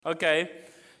Okay,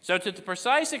 so to the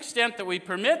precise extent that we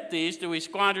permit these, do we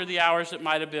squander the hours that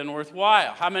might have been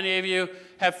worthwhile? How many of you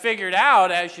have figured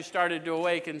out, as you started to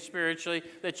awaken spiritually,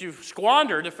 that you've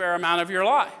squandered a fair amount of your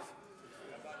life?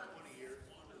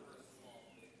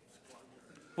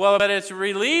 Well, but it's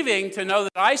relieving to know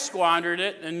that I squandered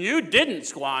it and you didn't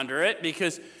squander it,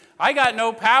 because I got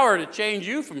no power to change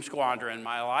you from squandering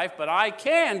my life, but I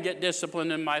can get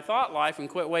disciplined in my thought life and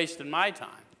quit wasting my time.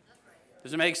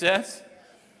 Does it make sense?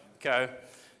 Okay.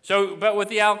 So, but with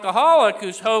the alcoholic,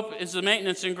 whose hope is the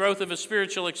maintenance and growth of a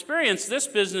spiritual experience, this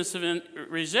business of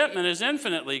resentment is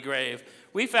infinitely grave.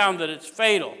 We found that it's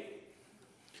fatal.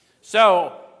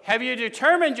 So, have you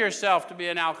determined yourself to be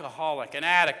an alcoholic, an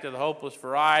addict of the hopeless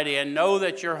variety, and know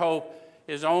that your hope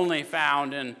is only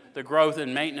found in the growth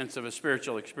and maintenance of a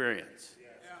spiritual experience?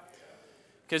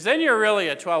 Because then you're really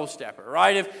a 12-stepper,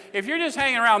 right? If you're just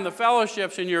hanging around the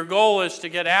fellowships and your goal is to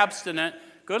get abstinent,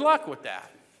 good luck with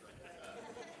that.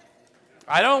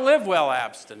 I don't live well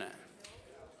abstinent.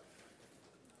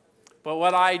 But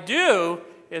what I do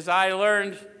is I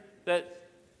learned that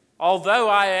although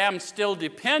I am still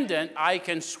dependent, I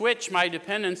can switch my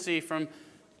dependency from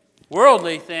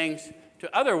worldly things to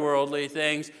otherworldly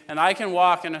things, and I can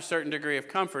walk in a certain degree of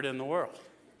comfort in the world.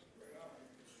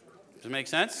 Does it make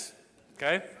sense?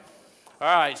 Okay?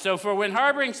 All right, so for when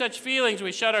harboring such feelings,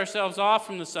 we shut ourselves off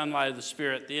from the sunlight of the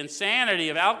Spirit. The insanity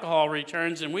of alcohol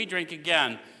returns, and we drink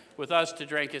again. With us, to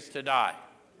drink is to die.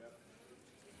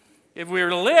 If we were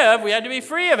to live, we had to be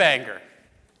free of anger.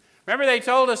 Remember, they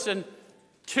told us in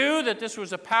 2 that this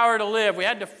was a power to live. We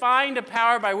had to find a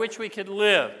power by which we could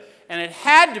live, and it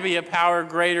had to be a power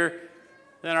greater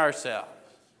than ourselves.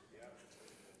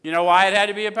 You know why it had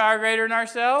to be a power greater than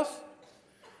ourselves?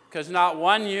 Because not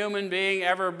one human being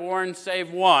ever born,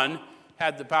 save one,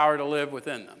 had the power to live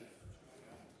within them.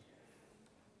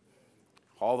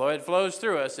 Although it flows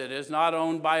through us, it is not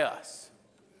owned by us.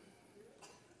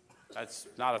 That's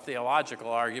not a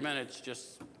theological argument, it's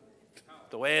just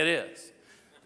the way it is.